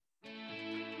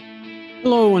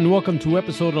Hello and welcome to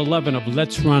episode 11 of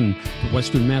Let's Run, the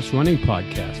Western Mass Running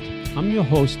Podcast. I'm your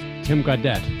host, Tim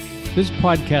Gaudette. This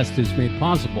podcast is made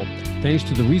possible thanks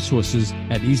to the resources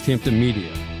at East Hampton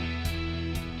Media.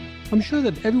 I'm sure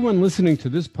that everyone listening to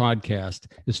this podcast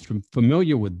is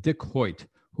familiar with Dick Hoyt,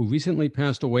 who recently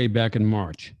passed away back in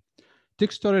March.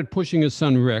 Dick started pushing his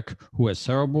son Rick, who has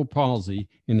cerebral palsy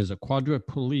and is a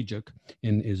quadriplegic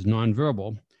and is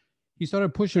nonverbal. He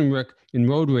started pushing Rick in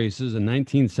road races in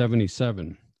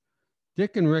 1977.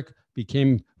 Dick and Rick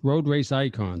became road race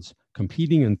icons,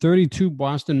 competing in 32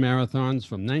 Boston marathons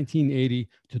from 1980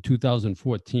 to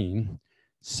 2014,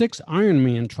 6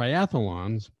 Ironman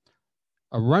triathlons,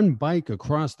 a run bike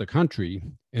across the country,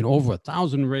 and over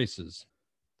 1,000 races.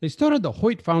 They started the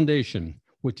Hoyt Foundation,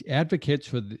 which advocates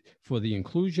for the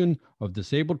inclusion of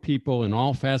disabled people in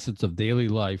all facets of daily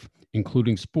life,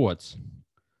 including sports.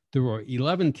 There are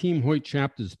 11 Team Hoyt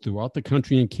chapters throughout the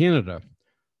country and Canada.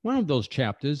 One of those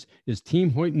chapters is Team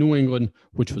Hoyt New England,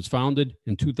 which was founded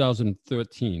in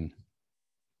 2013.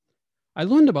 I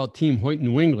learned about Team Hoyt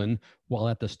New England while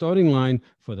at the starting line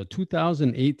for the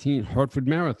 2018 Hartford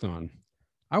Marathon.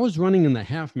 I was running in the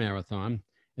half marathon,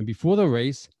 and before the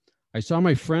race, I saw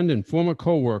my friend and former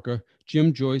co-worker,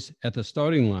 Jim Joyce, at the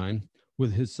starting line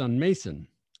with his son, Mason.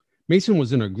 Mason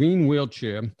was in a green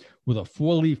wheelchair with a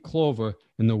 4-leaf clover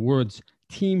and the words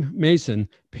Team Mason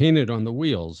painted on the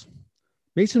wheels.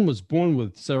 Mason was born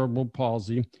with cerebral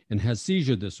palsy and has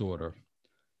seizure disorder.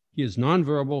 He is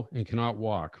nonverbal and cannot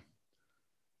walk.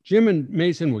 Jim and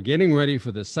Mason were getting ready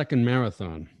for the second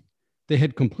marathon. They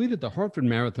had completed the Hartford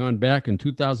Marathon back in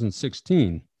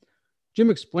 2016. Jim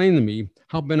explained to me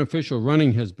how beneficial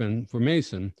running has been for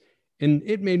Mason, and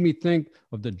it made me think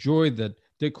of the joy that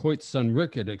Dick Hoyt's son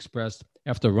Rick had expressed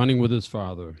after running with his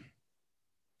father.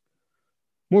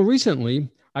 More recently,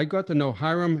 I got to know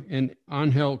Hiram and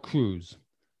Angel Cruz.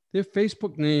 Their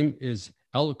Facebook name is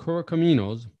El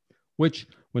Correcaminos, which,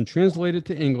 when translated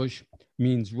to English,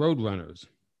 means road runners.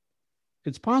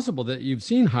 It's possible that you've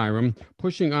seen Hiram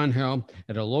pushing Angel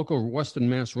at a local Western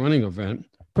Mass running event,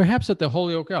 perhaps at the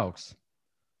Holyoke Elks.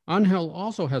 Angel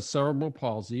also has cerebral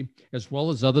palsy as well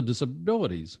as other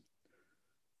disabilities.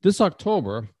 This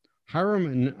October, Hiram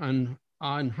and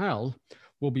Angel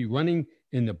will be running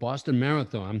in the Boston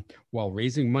Marathon while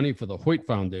raising money for the Hoyt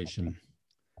Foundation.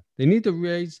 They need to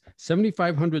raise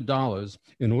 $7,500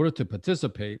 in order to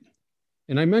participate,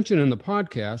 and I mentioned in the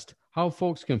podcast how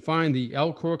folks can find the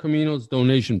El Correcaminos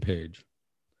donation page.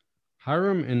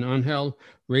 Hiram and Angel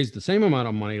raised the same amount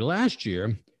of money last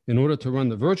year in order to run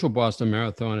the virtual Boston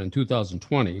Marathon in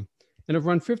 2020 and have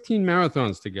run 15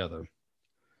 marathons together.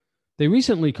 They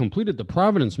recently completed the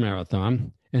Providence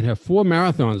Marathon and have 4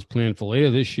 marathons planned for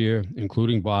later this year,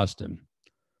 including Boston.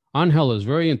 Angel is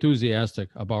very enthusiastic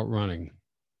about running.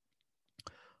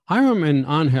 Hiram and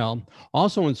Angel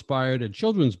also inspired a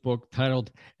children's book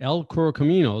titled El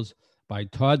Correcaminos by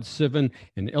Todd Sivan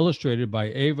and illustrated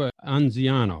by Ava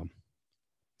Anziano.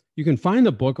 You can find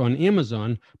the book on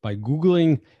Amazon by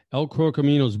Googling El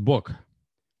Correcaminos book.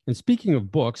 And speaking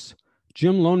of books,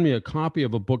 Jim loaned me a copy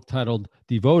of a book titled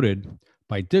Devoted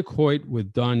by Dick Hoyt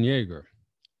with Don Yeager.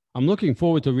 I'm looking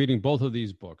forward to reading both of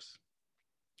these books.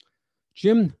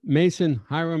 Jim, Mason,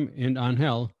 Hiram, and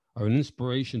Angel are an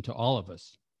inspiration to all of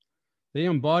us. They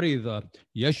embody the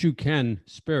Yes You Can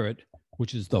spirit,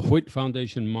 which is the Hoyt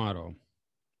Foundation motto.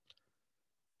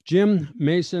 Jim,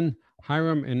 Mason,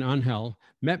 Hiram, and Angel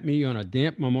met me on a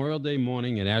damp Memorial Day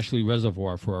morning at Ashley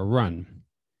Reservoir for a run.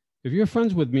 If you're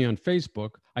friends with me on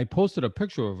Facebook, I posted a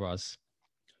picture of us.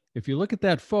 If you look at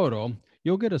that photo,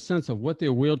 you'll get a sense of what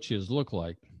their wheelchairs look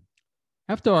like.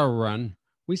 After our run,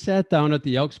 we sat down at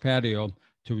the Elks patio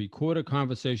to record a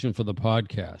conversation for the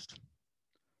podcast.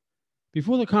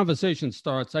 Before the conversation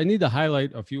starts, I need to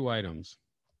highlight a few items.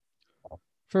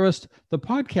 First, the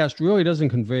podcast really doesn't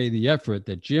convey the effort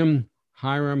that Jim,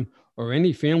 Hiram, or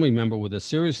any family member with a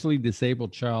seriously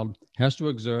disabled child has to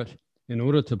exert in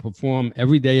order to perform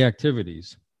everyday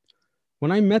activities.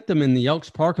 When I met them in the Elks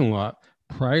parking lot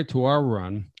prior to our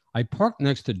run, I parked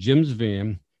next to Jim's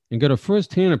van and got a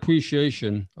first-hand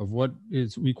appreciation of what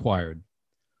is required.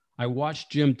 I watched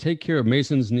Jim take care of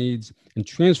Mason's needs and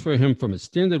transfer him from his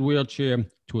standard wheelchair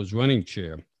to his running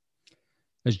chair.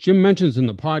 As Jim mentions in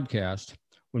the podcast,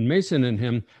 when Mason and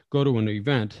him go to an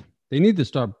event, they need to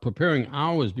start preparing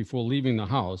hours before leaving the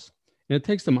house, and it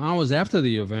takes them hours after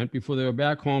the event before they're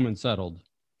back home and settled.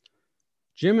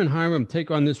 Jim and Hiram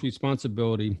take on this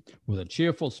responsibility with a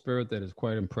cheerful spirit that is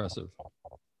quite impressive.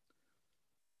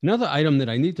 Another item that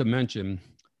I need to mention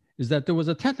is that there was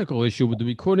a technical issue with the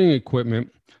recording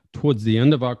equipment towards the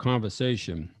end of our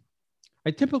conversation. I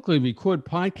typically record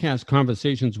podcast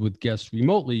conversations with guests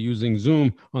remotely using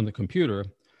Zoom on the computer,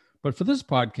 but for this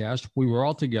podcast, we were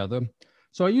all together,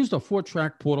 so I used a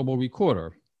 4-track portable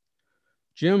recorder.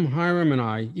 Jim, Hiram, and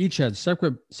I each had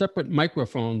separate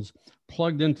microphones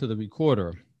plugged into the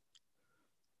recorder.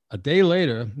 A day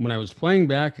later, when I was playing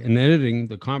back and editing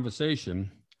the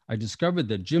conversation, I discovered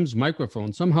that Jim's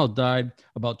microphone somehow died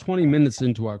about 20 minutes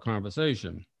into our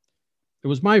conversation. It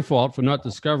was my fault for not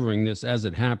discovering this as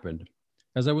it happened,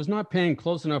 as I was not paying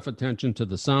close enough attention to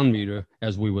the sound meter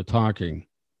as we were talking.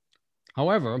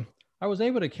 However, I was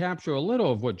able to capture a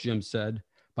little of what Jim said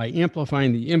by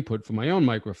amplifying the input from my own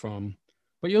microphone,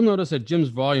 but you'll notice that Jim's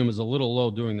volume is a little low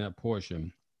during that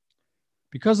portion.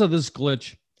 Because of this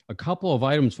glitch, a couple of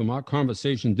items from our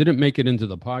conversation didn't make it into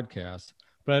the podcast,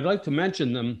 but I'd like to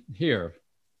mention them here.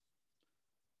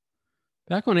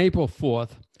 Back on April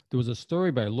 4th, there was a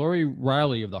story by Lori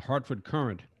Riley of the Hartford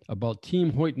Courant about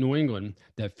Team Hoyt New England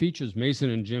that features Mason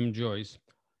and Jim Joyce,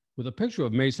 with a picture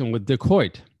of Mason with Dick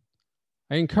Hoyt.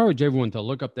 I encourage everyone to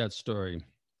look up that story.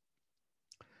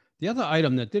 The other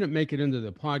item that didn't make it into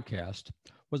the podcast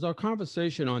was our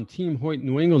conversation on Team Hoyt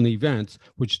New England events,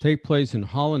 which take place in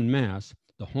Holland, Mass.,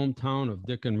 the hometown of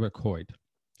Dick and Rick Hoyt.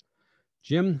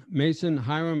 Jim, Mason,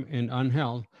 Hiram, and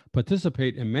Angel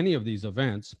participate in many of these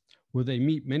events where they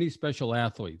meet many special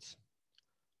athletes.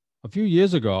 A few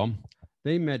years ago,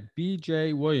 they met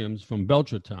B.J. Williams from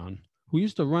Belchertown, who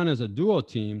used to run as a duo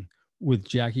team with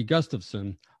Jackie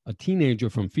Gustafson, a teenager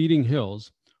from Feeding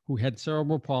Hills who had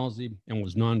cerebral palsy and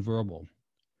was nonverbal.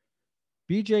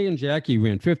 B.J. and Jackie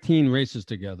ran 15 races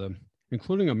together,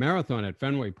 including a marathon at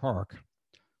Fenway Park.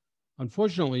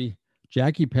 Unfortunately,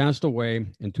 Jackie passed away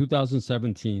in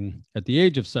 2017 at the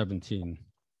age of 17.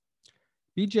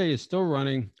 BJ is still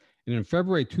running, and in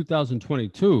February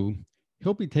 2022,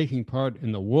 he'll be taking part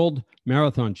in the World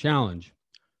Marathon Challenge,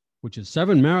 which is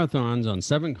 7 marathons on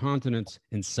 7 continents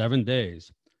in 7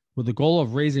 days, with the goal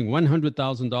of raising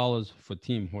 $100,000 for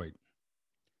Team Hoyt.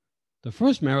 The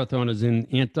first marathon is in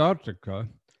Antarctica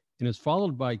and is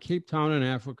followed by Cape Town in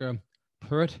Africa,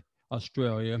 Perth,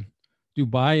 Australia,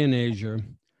 Dubai in Asia,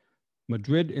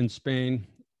 Madrid in Spain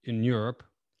in Europe,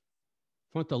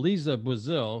 Fortaleza,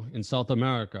 Brazil in South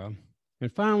America,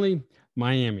 and finally,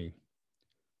 Miami.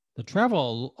 The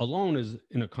travel alone is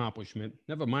an accomplishment,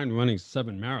 never mind running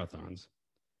 7 marathons.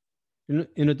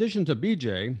 In addition to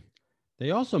BJ,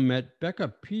 they also met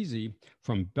Becca Peasy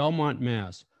from Belmont,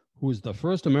 Mass., who is the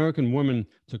first American woman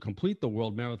to complete the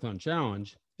World Marathon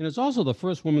Challenge and is also the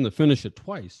first woman to finish it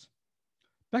twice.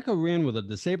 Becca ran with a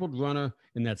disabled runner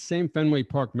in that same Fenway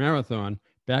Park Marathon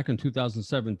back in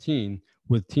 2017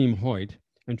 with Team Hoyt,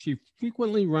 and she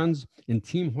frequently runs in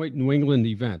Team Hoyt New England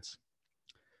events.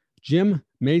 Jim,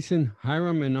 Mason,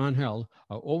 Hiram, and Angel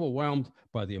are overwhelmed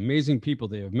by the amazing people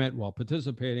they have met while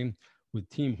participating with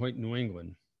Team Hoyt New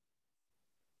England.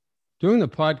 During the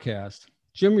podcast,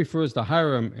 Jim refers to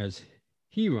Hiram as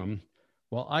Hiram,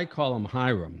 while I call him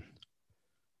Hiram.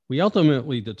 We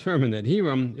ultimately determined that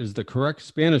Hiram is the correct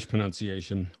Spanish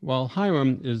pronunciation, while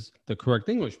Hiram is the correct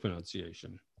English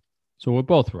pronunciation. So we're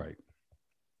both right.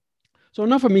 So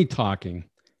enough of me talking.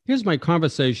 Here's my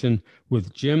conversation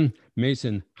with Jim,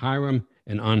 Mason, Hiram,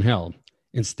 and Angel.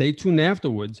 And stay tuned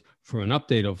afterwards for an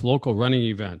update of local running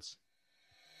events.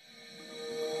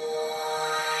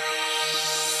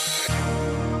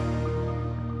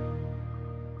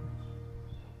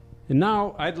 And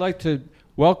now I'd like to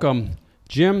welcome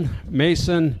Jim,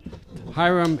 Mason,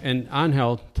 Hiram, and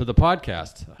Angel to the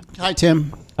podcast. Hi,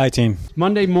 Tim. Hi, team.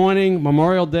 Monday morning,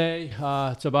 Memorial Day.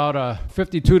 It's about a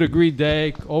 52-degree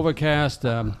day, overcast.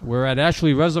 We're at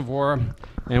Ashley Reservoir,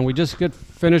 and we just get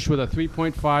finished with a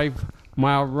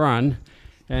 3.5-mile run.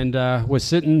 And we're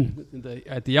sitting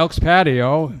at the Elks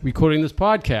patio recording this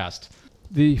podcast.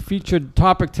 The featured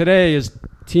topic today is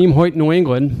Team Hoyt New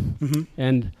England. Mm-hmm.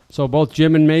 And so both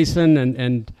Jim and Mason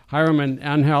and Hiram and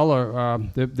Angel are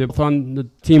they're both on the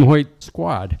Team Hoyt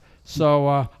squad.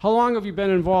 So how long have you been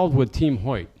involved with Team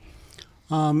Hoyt?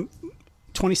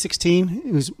 2016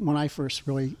 it was when I first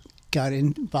really got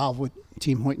involved with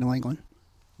Team Hoyt New England.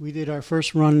 We did our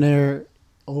first run there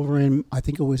over in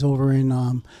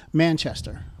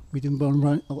Manchester. We did one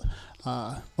run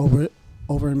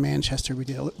over in Manchester. We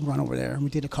did a run over there. And we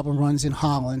did a couple runs in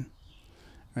Holland,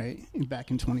 right, back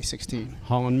in 2016.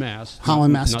 Holland, Mass.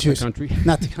 Holland, Massachusetts. Not the country.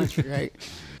 Not the country, right.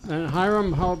 And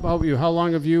Hiram, how about you? How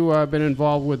long have you been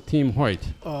involved with Team Hoyt?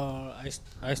 I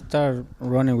started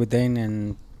running with Dane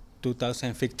in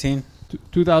 2015.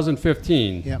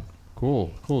 2015. Yep.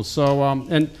 Cool. So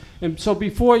and so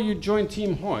before you joined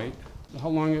Team Hoyt, how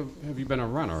long have you been a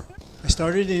runner? I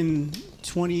started in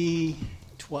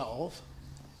 2012,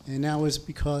 And that was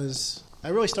because I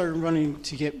really started running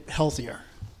to get healthier,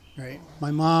 right?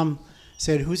 My mom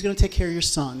said, who's going to take care of your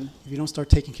son if you don't start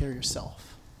taking care of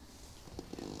yourself?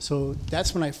 So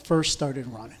that's when I first started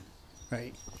running,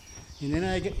 right? And then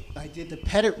I did the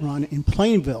Pettit Run in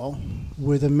Plainville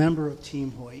with a member of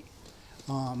Team Hoyt,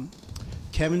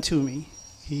 Kevin Toomey.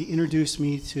 He introduced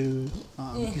me to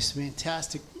this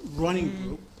fantastic running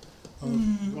group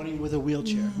of running with a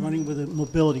wheelchair, running with a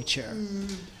mobility chair.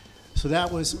 So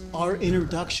that was our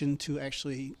introduction to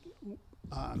actually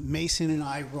Mason and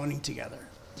I running together.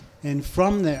 And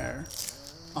from there,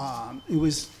 it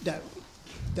was that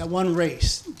one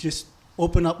race just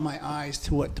opened up my eyes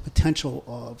to what the potential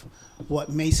of what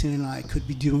Mason and I could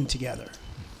be doing together.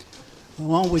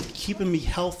 Along with keeping me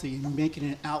healthy and making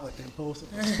an outlet that both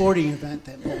a sporting event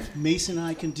that both Mason and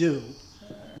I can do,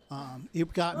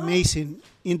 it got Mason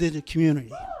into the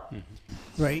community,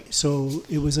 right? So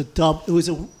it was a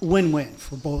win-win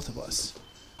for both of us.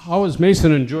 How has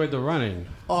Mason enjoyed the running?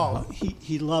 Oh,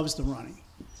 he loves the running.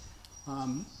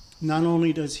 Not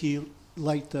only does he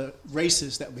like the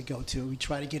races that we go to, we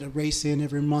try to get a race in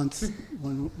every month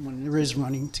when there is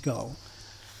running to go.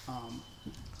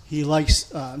 He likes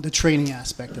the training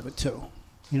aspect of it too.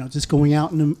 You know, just going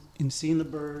out and seeing the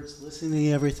birds, listening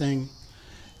to everything.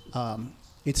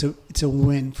 It's a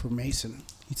win for Mason.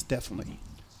 It's definitely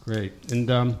Great.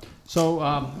 And so,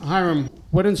 Hiram,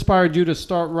 what inspired you to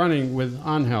start running with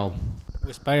Angel?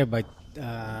 Inspired by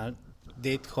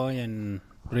Dave Hoy and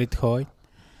Reed Hoy.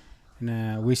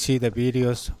 And we see the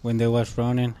videos when they was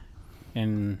running.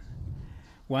 And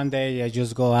one day I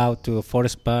just go out to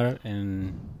Forest Park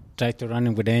and try to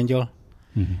run with Angel.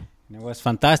 Mm-hmm. And it was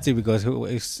fantastic because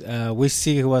we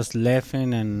see he was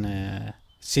laughing and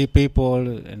see people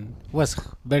and was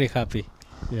very happy.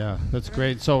 Yeah, that's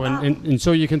great. So and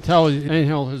so you can tell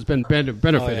Angel has been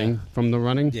benefiting from the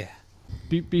running. Yeah.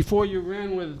 Before you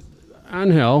ran with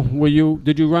Angel,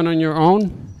 did you run on your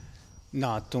own?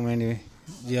 Not too many.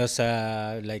 Just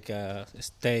stay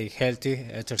healthy,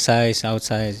 exercise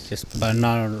outside, but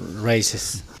not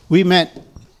races. We met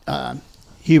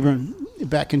Hebron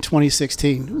back in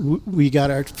 2016. We got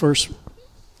our first,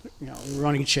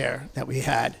 running chair that we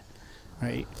had.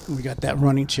 Right, we got that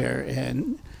running chair,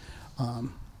 and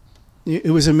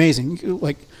it was amazing.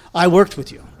 Like, I worked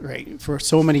with you, right, for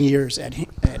so many years at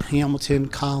Hamilton,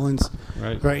 Collins,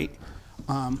 right.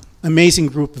 Amazing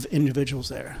group of individuals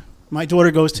there. My daughter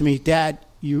goes to me, Dad,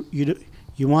 you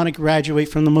want to graduate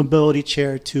from the mobility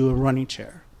chair to a running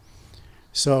chair.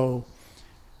 So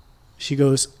she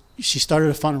started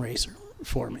a fundraiser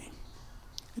for me.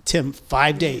 Tim,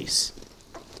 5 days.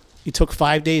 It took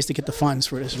 5 days to get the funds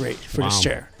for this this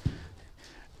chair,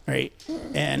 right?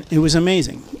 And it was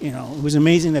amazing. It was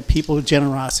amazing that people's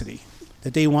generosity,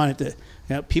 that they wanted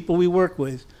to, people we work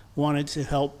with wanted to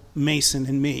help Mason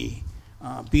and me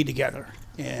be together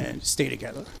and stay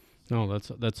together. No,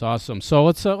 that's awesome. So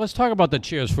let's talk about the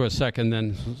chairs for a second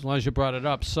then, as long as you brought it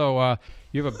up. So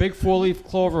you have a big 4-leaf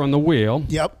clover on the wheel.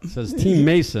 Yep. It says Team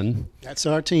Mason. That's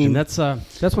our team. And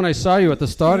that's when I saw you at the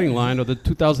starting line of the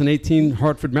 2018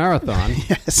 Hartford Marathon.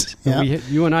 Yes. Yep.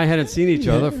 You and I hadn't seen each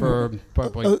other for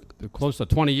probably close to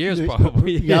 20 years,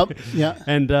 probably. Yep. Yeah.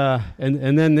 And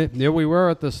then there we were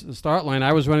at the start line.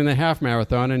 I was running the half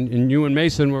marathon, and you and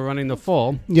Mason were running the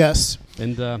full. Yes.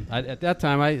 And at that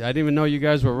time, I didn't even know you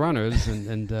guys were runners.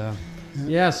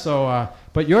 So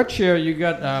but your chair, you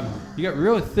got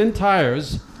really thin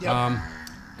tires. Yep.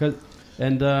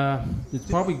 It's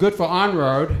probably good for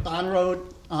on-road.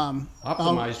 On-road.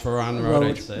 Optimized for on-road,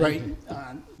 I'd say. Right.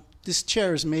 This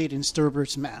chair is made in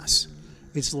Sturbridge, Mass.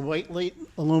 It's lightweight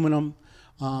aluminum.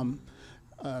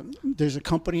 There's a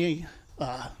company,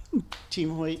 Team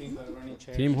Hoyt.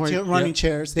 Team Hoyt. Running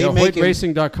chairs. They make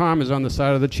HoytRacing.com is on the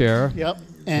side of the chair. Yep.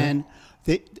 And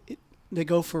they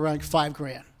go for like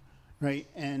 $5,000, right?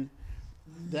 And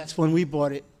that's when we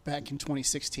bought it back in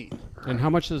 2016. And how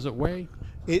much does it weigh?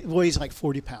 It weighs like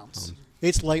 40 pounds.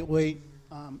 It's lightweight.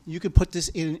 You could put this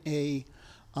in a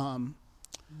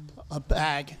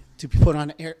bag to be put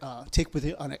on take with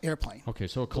it on an airplane. Okay,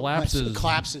 so it collapses. It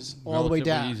collapses all the way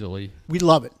down easily. We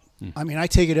love it. I mean, I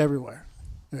take it everywhere.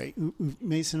 Right,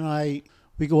 Mason and I,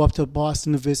 we go up to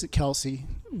Boston to visit Kelsey.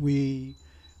 We've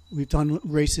done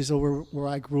races over where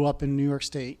I grew up in New York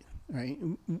State. Right,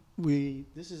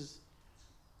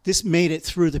 this made it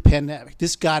through the pandemic.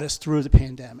 This got us through the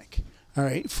pandemic. All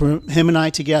right, for him and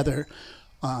I together,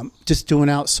 just doing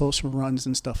out social runs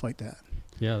and stuff like that.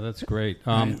 Yeah, that's great.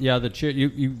 The chair.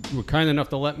 You were kind enough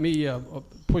to let me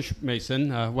push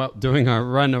Mason while doing our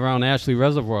run around Ashley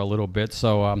Reservoir a little bit.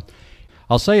 So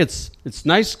I'll say it's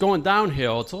nice going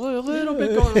downhill. It's a little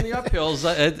bit going on the uphills.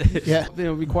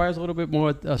 It requires a little bit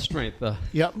more strength.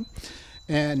 Yep.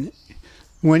 And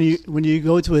when you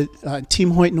go to a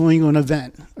Team Hoyt New England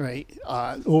event, right,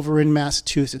 over in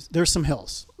Massachusetts, there's some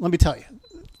hills. Let me tell you,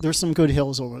 there's some good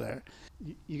hills over there.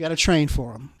 You got to train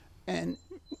for them. And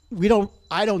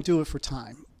I don't do it for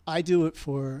time. I do it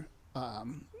for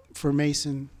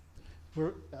Mason.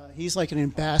 He's like an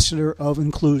ambassador of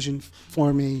inclusion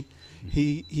for me.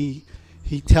 He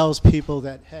tells people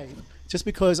that, hey, just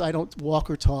because I don't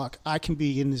walk or talk, I can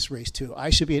be in this race too.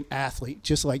 I should be an athlete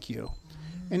just like you.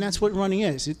 And that's what running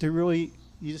is. You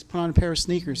just put on a pair of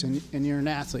sneakers and you're an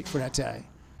athlete for that day.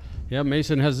 Yeah,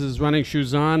 Mason has his running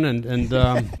shoes on, and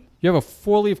you have a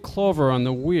 4-leaf clover on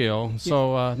the wheel.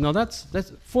 So, no, that's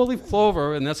 4-leaf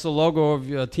clover, and that's the logo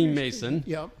of Team Mason.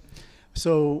 Yep.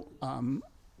 So, I'm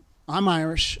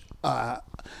Irish.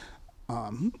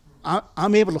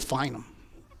 I'm able to find them,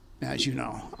 as you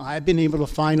know. I've been able to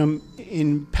find them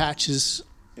in patches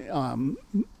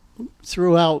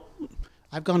throughout.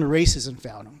 I've gone to races and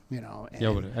found them, you know.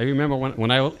 Yeah, but I remember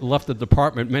when I left the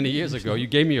department many years ago, you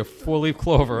gave me a 4-leaf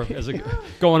clover as a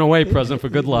going away present for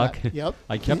good luck. Yep.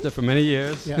 I kept it for many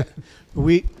years. Yeah.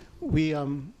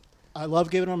 I love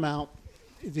giving them out.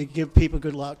 They give people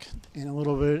good luck and a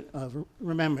little bit of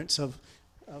remembrance of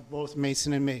both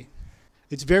Mason and me.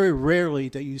 It's very rarely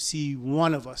that you see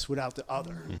one of us without the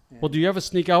other. Well, do you ever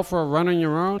sneak out for a run on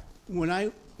your own?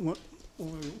 When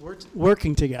we're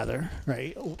working together,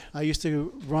 right? I used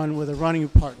to run with a running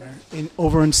partner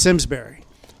over in Simsbury,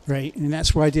 right? And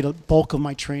that's where I did a bulk of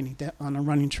my training on a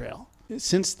running trail.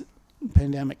 Since the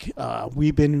pandemic,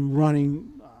 we've been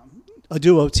running a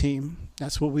duo team.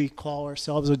 That's what we call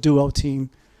ourselves, a duo team.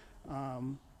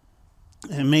 And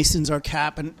Mason's our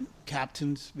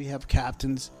captains. We have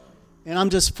captains. And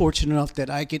I'm just fortunate enough that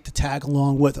I get to tag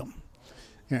along with them,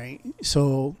 right?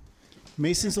 So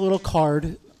Mason's a little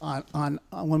card on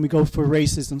when we go for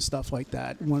races and stuff like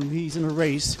that. When he's in a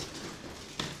race,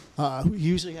 he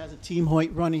usually has a Team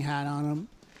Hoyt running hat on him,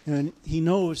 and he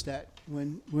knows that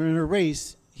when we're in a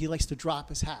race, he likes to drop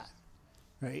his hat,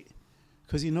 right?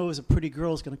 Because he knows a pretty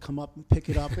girl is going to come up and pick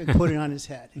it up and put it on his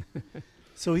head.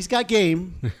 So he's got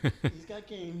game.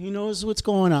 He knows what's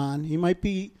going on. He might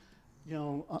be,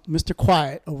 Mr.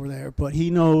 Quiet over there, but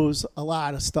he knows a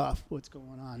lot of stuff, what's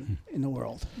going on in the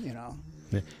world,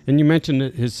 And you mentioned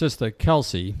his sister,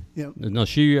 Kelsey. Yep. No,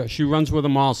 she runs with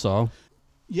him also.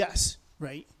 Yes,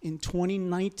 right. In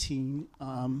 2019,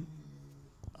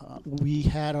 we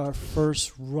had our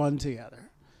first run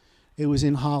together. It was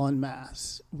in Holland,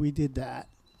 Mass. We did that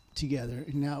together,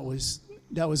 and that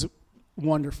was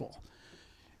wonderful.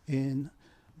 In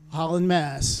Holland,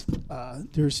 Mass,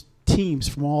 there's teams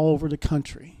from all over the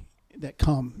country that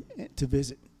come to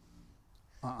visit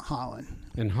Holland.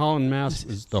 And Holland, Mass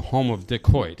is the home of Dick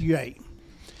Hoyt. Right.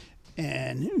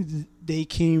 And they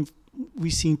came,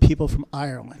 we've seen people from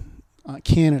Ireland,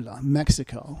 Canada,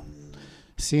 Mexico,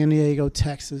 San Diego,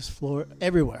 Texas, Florida,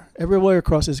 everywhere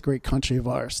across this great country of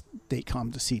ours, they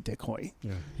come to see Dick Hoyt.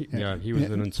 Yeah, he was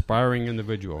an inspiring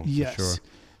individual, yes. for sure.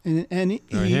 And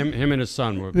him and his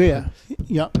son were. Yeah.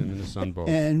 Yep. Him and his son both.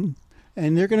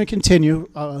 And they're going to continue.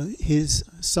 His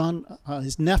son,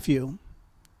 his nephew,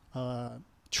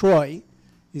 Troy,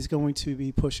 is going to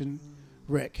be pushing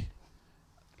Rick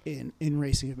in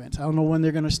racing events. I don't know when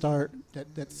they're going to start.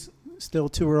 That's still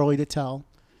too early to tell.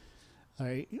 All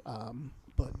right,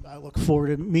 but I look forward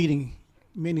to meeting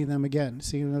them again,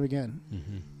 seeing them again.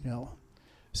 Mm-hmm.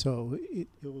 So it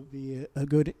will be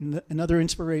another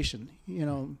inspiration.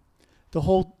 The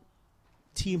whole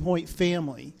Team Hoyt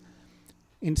family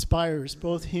inspires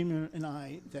both him and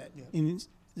I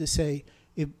to say,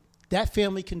 if that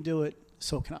family can do it,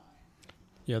 so can I.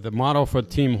 Yeah, the motto for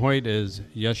Team Hoyt is,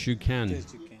 yes, you can.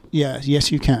 Yes, you can. Yeah,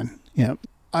 yes, you can. Yeah,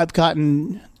 I've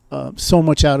gotten so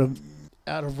much out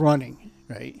of running,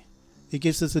 right? It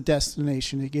gives us a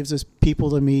destination. It gives us people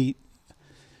to meet.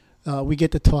 We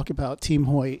get to talk about Team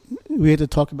Hoyt. We get to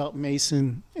talk about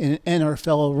Mason and our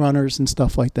fellow runners and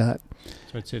stuff like that.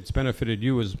 So I'd say it's benefited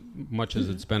you as much as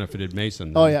it's benefited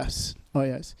Mason. Oh, yes.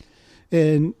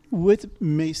 And with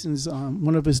Mason's,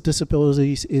 one of his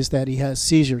disabilities is that he has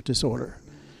seizure disorder.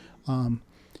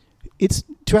 It's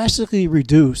drastically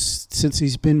reduced since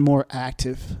he's been more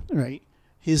active, right?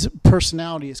 His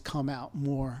personality has come out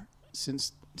more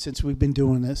since we've been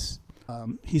doing this.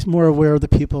 He's more aware of the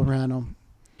people around him.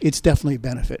 It's definitely a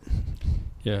benefit.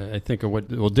 Yeah, I think of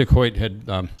what Dick Hoyt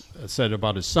had said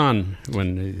about his son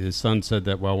when his son said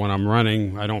that, well, when I'm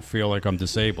running, I don't feel like I'm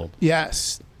disabled.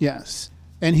 Yes.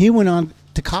 And he went on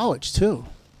to college, too.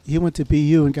 He went to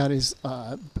BU and got his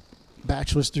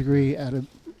bachelor's degree at a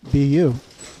BU.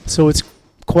 So it's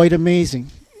quite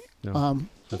amazing. Yeah.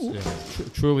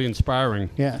 That's truly inspiring.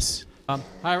 Yes.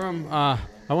 Hiram, I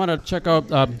want to check out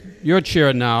your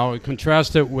chair now.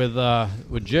 Contrast it with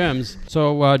Jim's.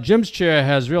 So Jim's chair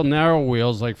has real narrow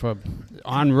wheels, like for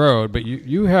on road, but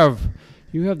you have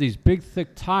these big,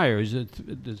 thick tires.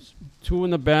 There's 2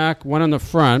 in the back, 1 in the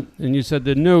front, and you said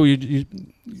they're new.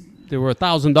 They were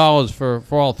 $1,000 for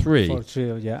all 3. For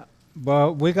 3, yeah.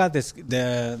 But we got the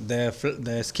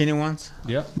skinny ones.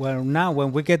 Yeah. Well, now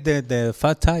when we get the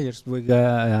fat tires,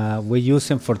 we use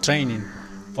them for training,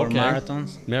 for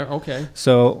marathons. Okay.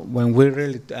 So when we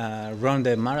really run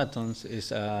the marathons,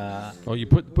 is you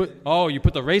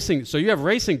put the racing. So you have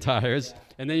racing tires,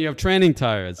 and then you have training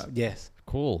tires. Yes.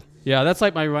 Cool. Yeah, that's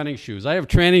like my running shoes. I have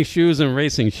training shoes and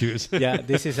racing shoes. Yeah,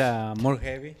 this is more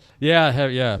heavy.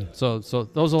 Yeah. So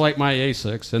those are like my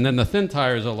Asics, and then the thin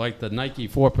tires are like the Nike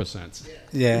 4%.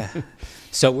 Yeah.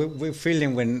 So we're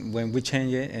feeling when we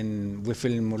change it, and we're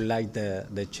feeling more like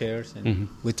the chairs, and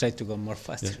we try to go more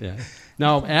faster. Yeah.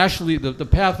 Now, Ashley, the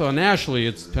path on Ashley,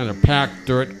 it's kind of packed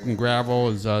dirt and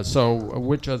gravel. So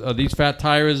which are these fat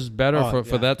tires better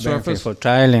for that surface? For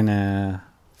trialing,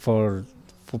 for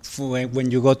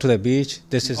when you go to the beach,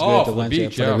 this is good. For the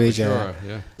beach, for sure.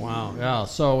 Yeah. Wow. Yeah.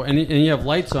 So and you have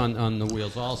lights on the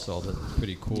wheels also. That's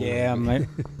pretty cool. Yeah,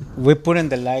 we put in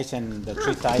the lights and the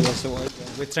 3 tires. So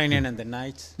we're training in the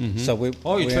nights. So we.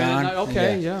 Oh, you train at night?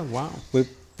 Okay. Yeah. Wow. We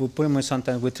put them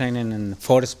sometimes. We're training in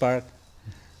Forest Park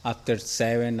after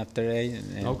 7, after 8.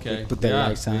 And we put the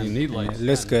lights on. You need lights. It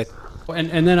looks good.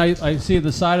 And then I see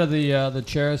the side of the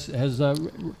chairs has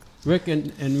Rick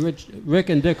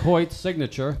and Dick Hoyt's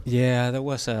signature. Yeah, that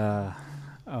was a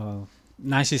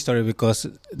nice story, because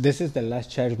this is the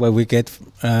last chair where we get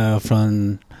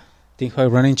from Dick Hoyt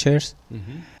running chairs.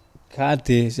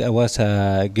 Kathy was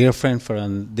a girlfriend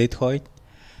from Dick Hoyt.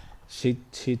 She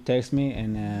texted me,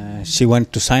 and she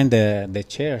wanted to sign the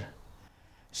chair.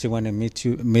 She wanted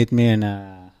to meet me in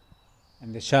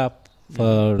the shop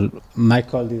for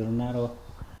Michael DiDonato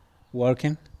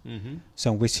working.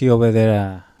 So we see over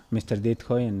there Mr.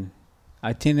 Dithoy, and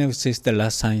I think it was just the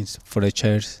last signs for the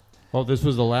chairs. Oh, this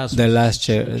was the last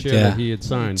chair that he had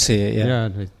signed. See, yeah.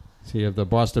 So you have the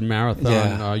Boston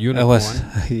Marathon unicorn.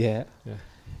 Yeah.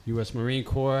 U.S. Marine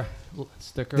Corps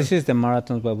sticker. This is the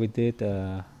marathon that we did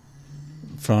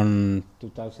from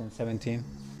 2017.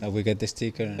 That we get the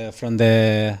sticker from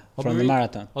the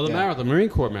marathon. Oh, the marathon, Marine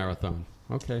Corps marathon.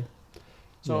 Okay.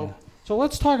 So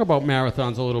let's talk about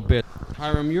marathons a little bit.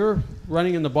 Hiram, you're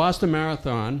running in the Boston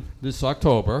Marathon this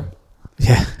October.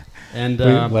 Yeah. And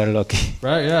we're lucky.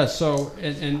 Right. Yeah. So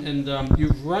and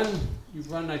you've run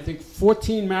I think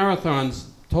 14 marathons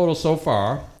total so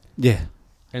far. Yeah.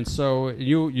 And so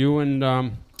you and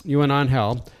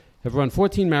Angel have run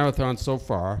 14 marathons so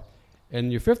far,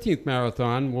 and your 15th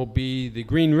marathon will be the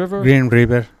Green River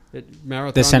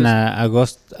marathon. This in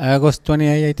August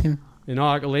 2018. In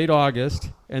late August,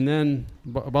 and then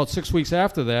about 6 weeks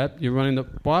after that, you're running the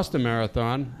Boston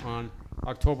Marathon on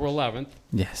October 11th.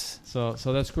 Yes. So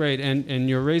that's great, and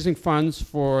you're raising funds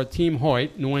for Team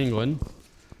Hoyt, New England.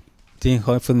 Team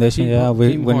Hoyt Foundation.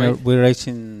 We're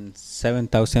raising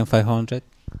 $7,500.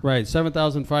 Right,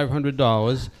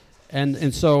 $7,500,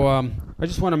 and so I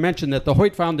just want to mention that the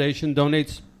Hoyt Foundation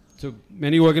donates to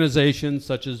many organizations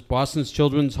such as Boston's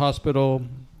Children's Hospital,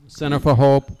 Center for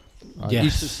Hope.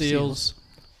 Easter Seals,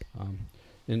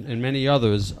 and many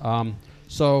others.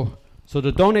 So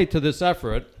to donate to this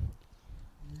effort,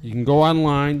 you can go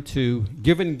online to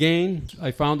Give and Gain.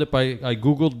 I found it I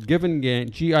Googled Give and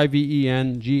Gain,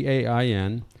 GIVENGAIN,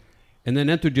 and then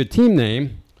entered your team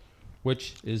name,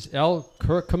 which is El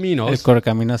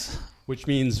Correcaminos. Which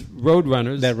means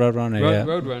Roadrunners. The Roadrunner,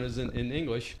 Roadrunners in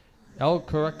English. El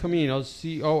Correcaminos,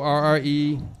 CORRE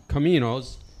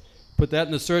Caminos. Put that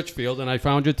in the search field, and I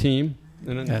found your team,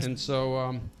 and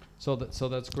so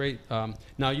that's great.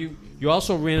 Now you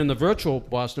also ran in the virtual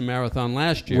Boston Marathon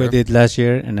last year. We did last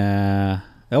year, and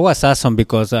it was awesome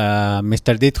because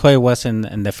Mr. Dithoy was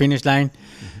in the finish line,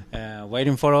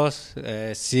 waiting for us.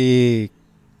 We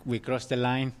crossed the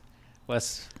line. It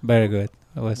was very good.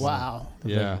 Wow.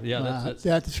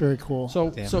 That's very cool.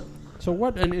 So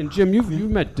what? And Jim, you've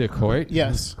met Dick Hoyt.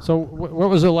 Yes. So what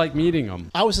was it like meeting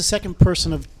him? I was the second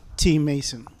person of Team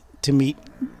Mason to meet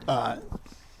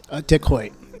Dick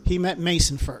Hoyt. He met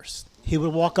Mason first. He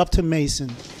would walk up to Mason,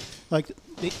 like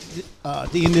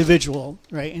the individual,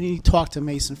 right, and he talked to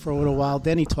Mason for a little while.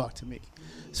 Then he talked to me.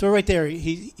 So right there,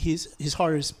 his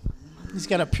heart is, he's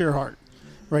got a pure heart,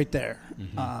 right there.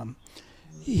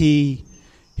 He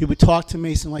would talk to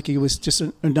Mason like he was just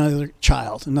another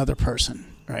child, another person,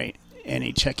 right? and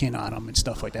he'd check in on them and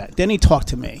stuff like that. Then he'd talk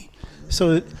to me.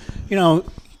 So,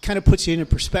 kind of puts you in a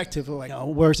perspective of like,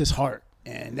 where's his heart?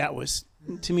 And that was,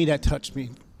 to me, that touched me.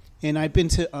 And I've been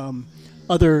to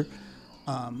other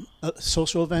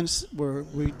social events where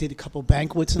we did a couple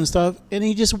banquets and stuff, and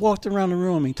he just walked around the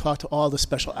room and he talked to all the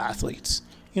special athletes.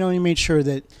 He made sure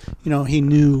that, he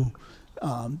knew,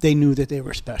 they knew that they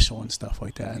were special and stuff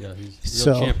like that. Yeah, he's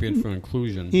a real champion for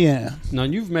inclusion. Yeah. Now,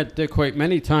 you've met Dick Hoyt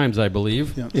many times, I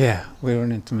believe. Yeah, we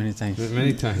run into many times.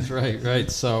 Many times,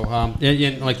 right. So,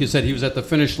 and like you said, he was at the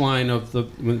finish line of the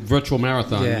virtual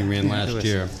marathon you ran last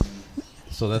year.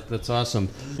 So that's awesome.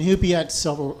 He'll be at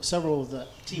several of the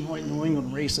Team Hoyt New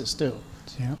England races too.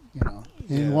 Yeah.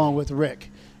 Along with Rick.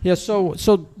 Yeah. So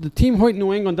the Team Hoyt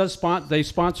New England they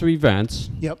sponsor events.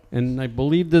 Yep. And I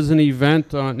believe there's an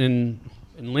event in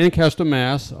Lancaster,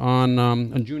 Mass. on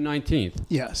June 19th.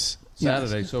 Yes.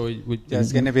 Saturday. Yes. So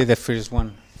it's going to be the first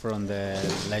one from the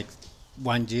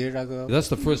 1 year ago. That's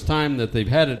the first time that they've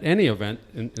had any event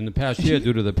in the past year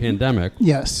due to the pandemic.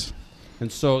 Yes.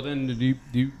 And so then do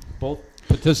you both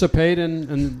participate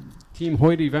in Team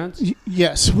Hoyt events?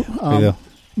 Yes.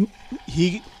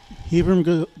 He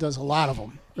does a lot of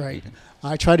them, right?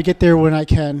 I try to get there when I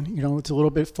can. It's a little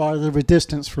bit farther of a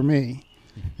distance for me,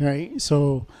 right?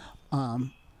 So,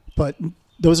 but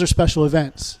those are special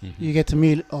events. Mm-hmm. You get to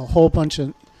meet a whole bunch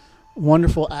of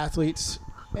wonderful athletes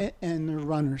and their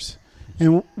runners.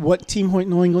 And what Team Hoyt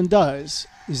New England does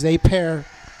is they pair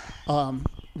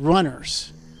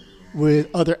runners with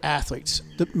other athletes.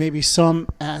 Maybe some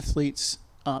athletes'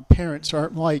 parents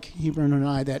aren't like Hebron and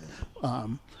I, that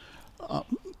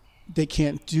they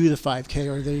can't do the 5K,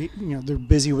 or they're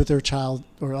busy with their child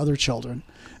or other children,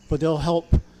 but they'll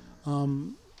help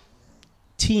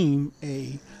team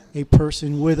a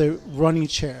person with a running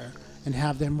chair and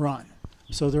have them run.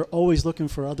 So they're always looking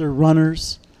for other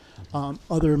runners,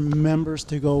 other members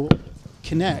to go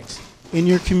connect in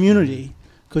your community.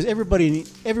 Because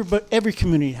every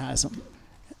community has them,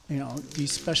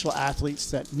 these special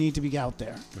athletes that need to be out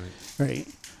there, right?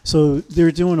 So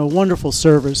they're doing a wonderful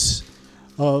service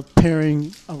of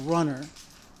pairing a runner,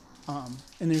 and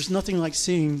there's nothing like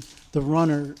seeing the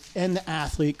runner and the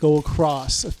athlete go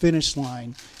across a finish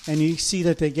line, and you see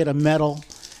that they get a medal,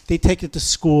 they take it to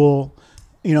school,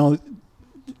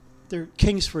 they're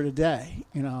kings for the day,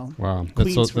 Wow,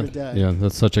 queens for the day. Yeah,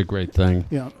 that's such a great thing.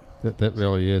 Yeah. That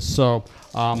really is. So,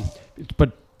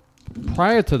 but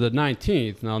prior to the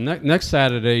 19th, now next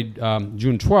Saturday,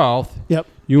 June 12th, yep,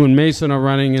 you and Mason are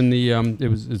running in the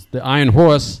it's the Iron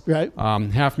Horse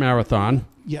half marathon.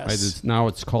 Yes. Right?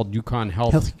 It's called Yukon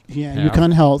Health.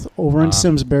 Yukon Health over in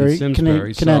Simsbury,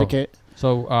 Connecticut.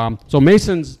 So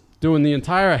Mason's doing the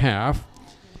entire half,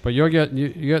 but you're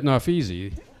getting off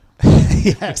easy.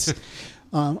 Yes.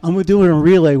 I'm doing a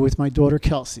relay with my daughter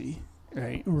Kelsey.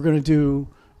 Right. We're gonna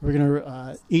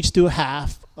each do a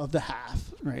half of the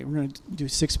half. Right. We're gonna do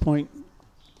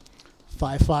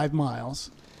 6.55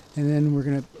 miles, and then we're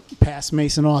gonna pass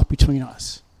Mason off between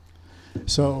us.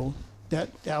 So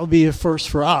that'll be a first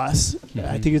for us. Mm-hmm.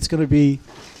 I think it's gonna be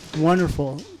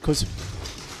wonderful because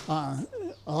a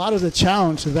lot of the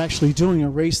challenge of actually doing a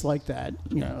race like that,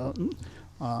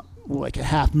 like a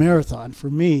half marathon for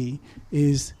me,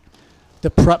 is the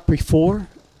prep before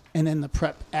and then the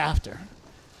prep after.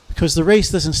 Because the race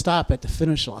doesn't stop at the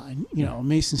finish line.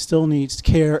 Mason still needs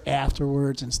care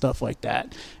afterwards and stuff like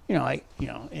that. And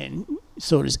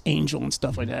so does Angel and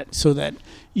stuff like that. So that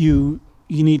you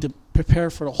need to prepare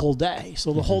for the whole day.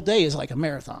 So the whole day is like a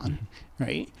marathon,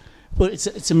 right? But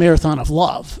it's a marathon of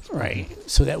love, right?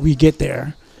 So that we get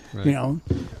there, But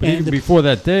and before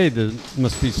that day, there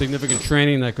must be significant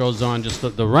training that goes on, just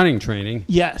the running training.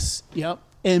 Yes. Yep.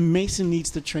 And Mason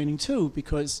needs the training too,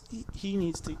 because he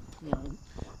needs to,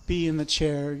 be in the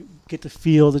chair, get to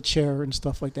feel the chair and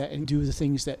stuff like that, and do the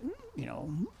things that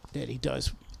that he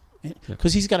does,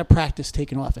 because he's got to practice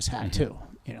taking off his hat too.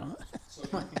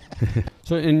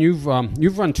 So, and you've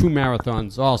run 2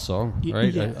 marathons also,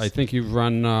 right? Yes. I think you've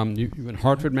run you've run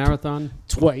Hartford Marathon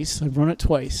twice. I've run it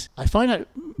twice. I find that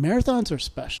marathons are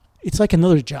special. It's like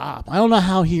another job. I don't know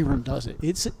how Hebron does it.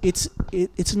 It's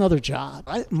another job.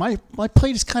 My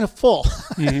plate is kind of full.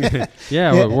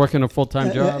 Yeah, we're working a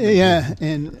full-time job.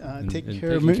 And taking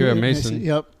care of Mason.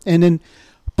 Yep. And then,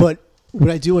 but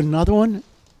would I do another one?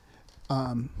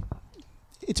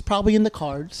 It's probably in the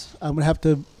cards. I'm gonna have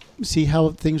to see how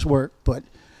things work, but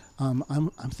I'm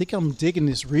I'm digging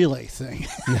this relay thing.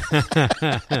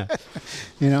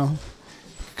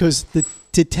 Because the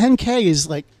 10K is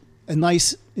like a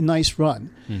nice run.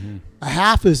 Mm-hmm. A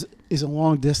half is a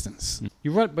long distance.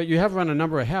 But you have run a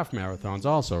number of half marathons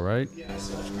also, right? Yeah,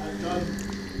 so I've done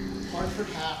Hartford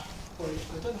half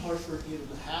I've done Hartford either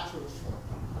the half or the full.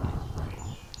 Right?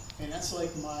 And that's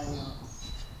like my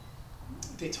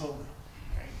Daytona.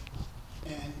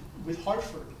 Right? And with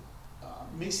Hartford,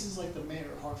 Mason's like the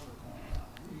mayor of Hartford going around.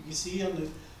 You can see on the,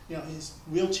 his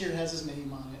wheelchair has his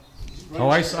name on it. Oh,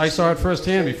 I saw it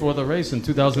firsthand before the race in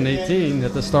 2018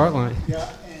 at the start line. Yeah,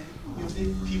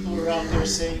 and people are out there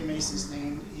saying Mason's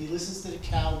name. He listens to the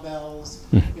cowbells,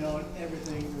 and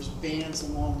everything. There's bands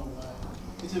along the way.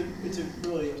 It's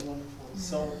really a wonderful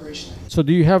celebration. So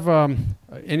do you have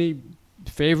any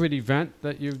favorite event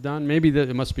that you've done? Maybe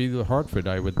it must be the Hartford,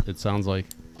 it sounds like.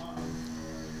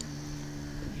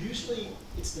 Usually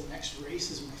it's the next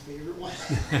race is my favorite one.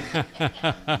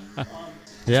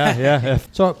 Yeah.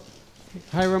 So,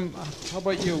 Hiram, how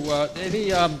about you?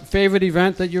 Any favorite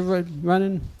event that you're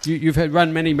running? You've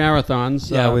run many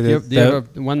marathons. Yeah, do you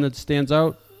have one that stands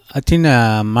out? I think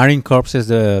Marine Corps is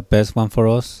the best one for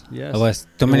us. Yes. There was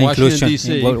too many inclusions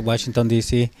in Washington,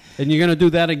 D.C. And you're going to do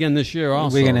that again this year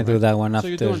also. We're going to do that one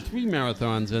after. So you're doing 3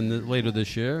 marathons later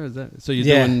this year? Is that so? You're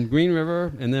doing Green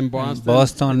River and then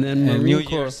Boston and then New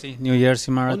Jersey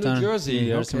Marathon. New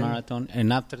Jersey Marathon.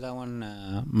 And after that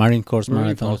one, Marine Corps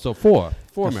Marathon. So 4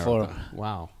 marathons.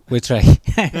 Wow. We try.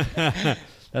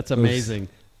 That's amazing.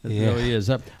 It really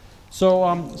is. So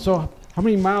how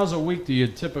many miles a week do you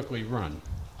typically run?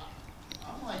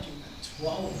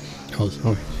 12. Oh,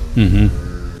 sorry.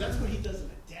 Mm-hmm. That's what he does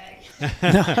in a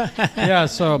day. Yeah,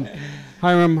 so,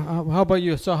 Hiram, how about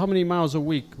you? So how many miles a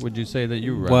week would you say that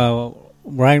you run? Well,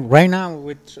 right now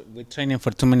we're training for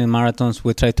 2 minute marathons.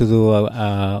 We try to do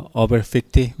over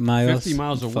 50 miles. 50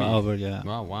 miles a week?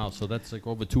 Wow. So that's like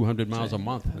over 200 miles a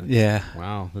month. Yeah.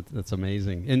 Wow, that's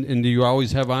amazing. And do you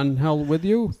always have Angel with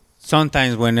you?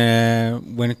 Sometimes when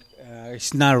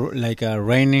it's not like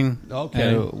raining,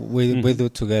 we do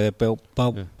together.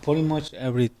 But pretty much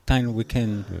every time we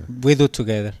can, we do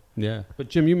together. Yeah. But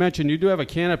Jim, you mentioned you do have a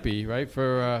canopy, right,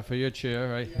 for your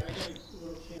chair, right?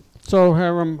 So,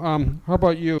 Hiram, how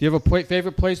about you? Do you have a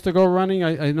favorite place to go running?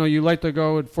 I know you like to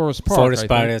go at Forest Park. Forest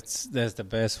Park, that's the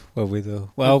best what we do.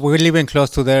 Well, we're living close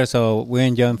to there, so we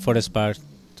enjoy Forest Park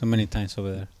too many times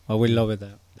over there. But we love it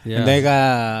there. Yeah. And they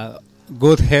got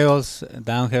good hills,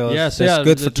 downhills. Yes, that's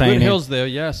good for training. Good hills there,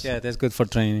 yes. Yeah, that's good for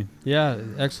training. Yeah,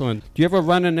 excellent. Do you ever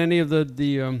run in any of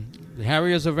the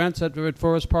Harriers events at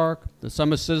Forest Park? The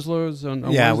Summer Sizzlers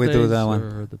on yeah, Wednesdays, we do that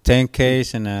one.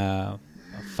 10Ks and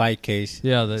 5Ks.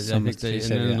 Yeah, I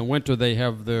think in the winter they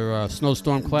have their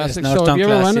Snowstorm Classic. So have you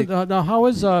ever run it? Now, how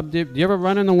is do you ever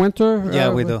run in the winter?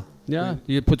 Yeah, we do. Yeah,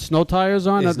 do you put snow tires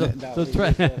on?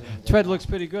 The tread looks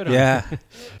pretty good. Yeah.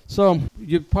 So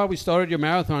you probably started your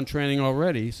marathon training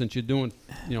already, since you're doing,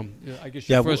 I guess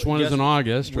your first one is in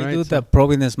August, right? We do the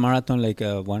Providence Marathon like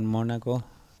 1 month ago.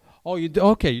 Oh, you did?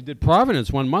 Okay, you did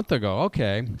Providence 1 month ago.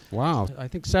 Okay, wow. I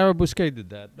think Sarah Bousquet did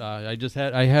that.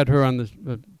 I had her on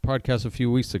the podcast a few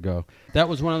weeks ago. That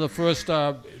was one of the first,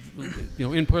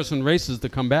 in-person races to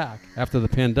come back after the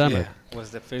pandemic. Yeah,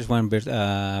 was the first one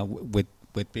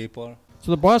with people.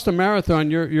 So the Boston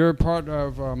Marathon, you're part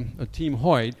of a Team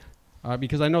Hoyt,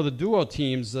 because I know the duo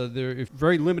teams, there are a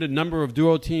very limited number of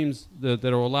duo teams that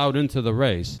are allowed into the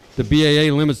race. The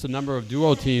BAA limits the number of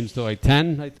duo teams to like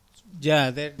 10.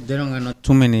 Yeah, they don't have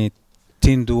too many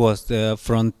team duos.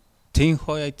 From Team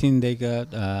Hoyt, I think they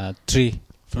got 3.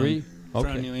 Three?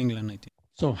 From New England, I think.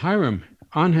 So Hiram,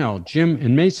 Angel, Jim,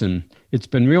 and Mason, it's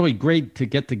been really great to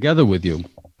get together with you.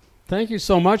 Thank you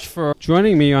so much for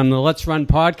joining me on the Let's Run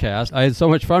podcast. I had so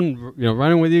much fun,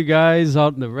 running with you guys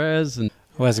out in the res. And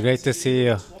it was great to see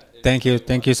you. Thank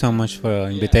you so much for the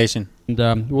invitation.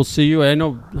 And we'll see you. I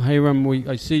know, Hiram,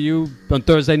 I see you on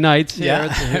Thursday nights here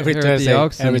every here Thursday. At the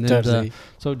Elks. Every Thursday.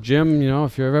 So, Jim,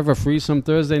 if you're ever free some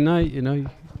Thursday night,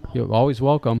 you're always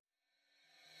welcome.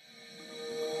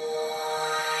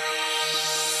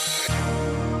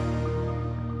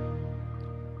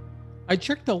 I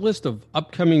checked the list of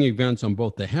upcoming events on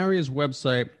both the Harriers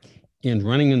website and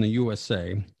Running in the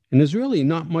USA, and there's really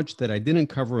not much that I didn't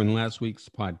cover in last week's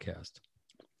podcast.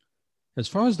 As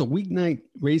far as the weeknight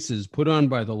races put on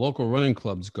by the local running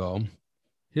clubs go,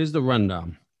 here's the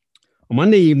rundown. On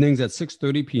Monday evenings at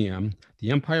 6:30 p.m.,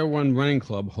 the Empire One Running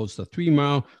Club hosts a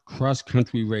 3-mile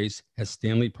cross-country race at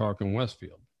Stanley Park in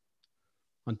Westfield.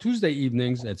 On Tuesday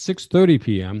evenings at 6:30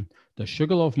 p.m., the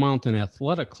Sugarloaf Mountain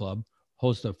Athletic Club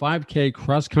hosts a 5K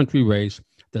cross-country race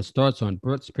that starts on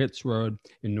Burt's Pits Road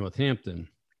in Northampton.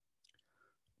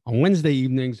 On Wednesday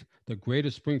evenings, the Greater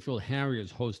Springfield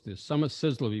Harriers host their Summer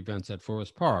Sizzler events at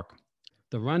Forest Park.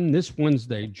 The run this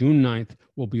Wednesday, June 9th,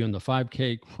 will be on the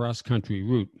 5K cross-country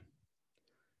route.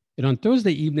 And on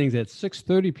Thursday evenings at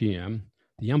 6:30 p.m.,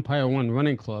 the Empire One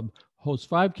Running Club hosts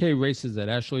 5K races at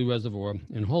Ashley Reservoir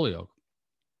in Holyoke.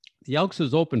 The Elks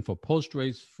is open for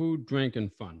post-race food, drink,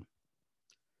 and fun.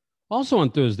 Also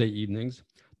on Thursday evenings,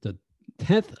 the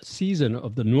 10th season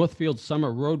of the Northfield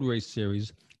Summer Road Race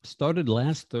Series started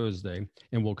last Thursday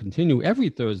and will continue every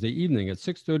Thursday evening at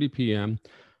 6:30 p.m.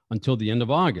 until the end of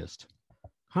August.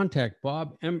 Contact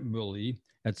Bob Emberley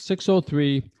at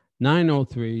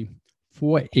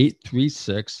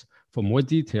 603-903-4836 for more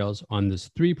details on this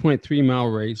 3.3-mile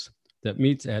race that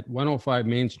meets at 105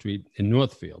 Main Street in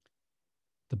Northfield.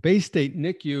 The Bay State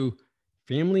NICU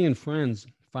Family and Friends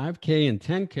 5K and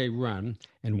 10K run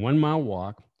and 1-mile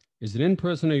walk is an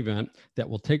in-person event that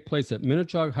will take place at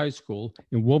Minnetonka High School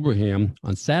in Wilbraham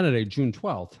on Saturday, June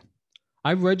 12th.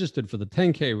 I've registered for the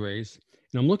 10K race,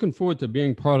 and I'm looking forward to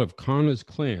being part of Connor's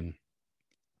Clan.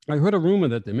 I heard a rumor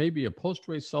that there may be a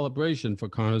post-race celebration for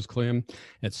Connor's Clan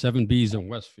at 7B's in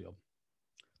Westfield.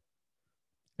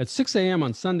 At 6 a.m.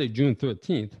 on Sunday, June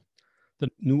 13th, the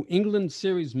New England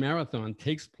Series Marathon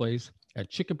takes place at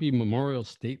Chicopee Memorial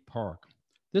State Park.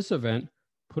 This event,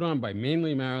 put on by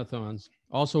Mainly Marathons,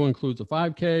 also includes a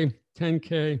 5K,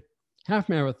 10K, half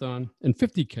marathon, and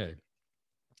 50K.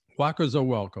 Walkers are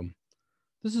welcome.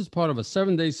 This is part of a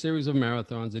 7-day series of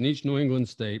marathons in each New England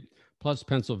state, plus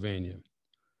Pennsylvania.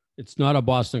 It's not a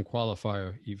Boston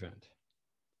qualifier event.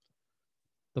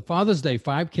 The Father's Day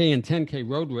 5K and 10K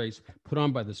road race put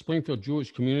on by the Springfield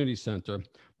Jewish Community Center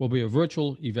will be a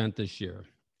virtual event this year.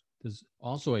 There's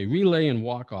also a relay and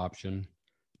walk option.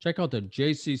 Check out the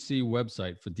JCC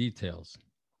website for details.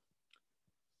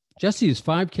 Jesse's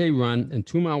 5K run and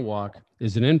 2-mile walk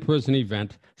is an in-person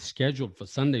event scheduled for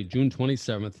Sunday, June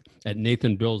 27th at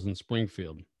Nathan Bills in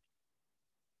Springfield.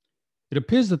 It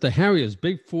appears that the Harriers'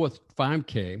 Big Fourth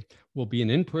 5K will be an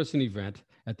in-person event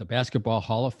at the Basketball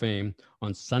Hall of Fame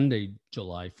on Sunday,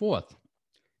 July 4th.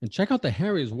 And check out the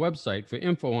Harriers website for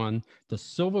info on the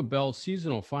Silver Bell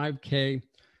Seasonal 5K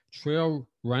Trail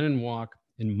Run and Walk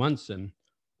in Munson,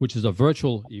 which is a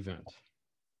virtual event.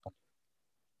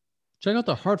 Check out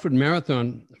the Hartford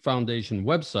Marathon Foundation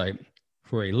website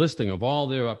for a listing of all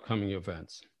their upcoming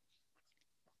events.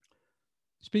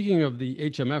 Speaking of the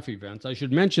HMF events, I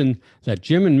should mention that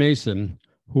Jim and Mason,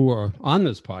 who are on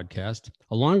this podcast,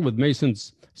 along with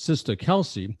Mason's sister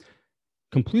Kelsey,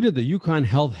 completed the Yukon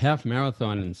Health Half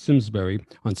Marathon in Simsbury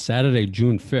on Saturday,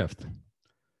 June 5th.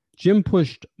 Jim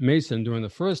pushed Mason during the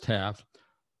first half,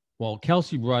 while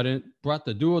Kelsey brought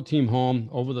the duo team home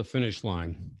over the finish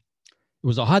line. It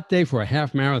was a hot day for a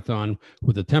half marathon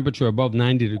with a temperature above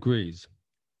 90 degrees.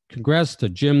 Congrats to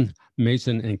Jim,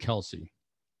 Mason, and Kelsey.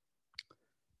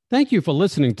 Thank you for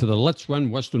listening to the Let's Run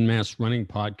Western Mass Running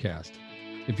podcast.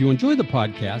 If you enjoy the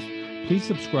podcast, please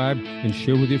subscribe and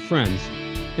share with your friends.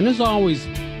 And as always,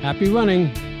 happy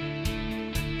running.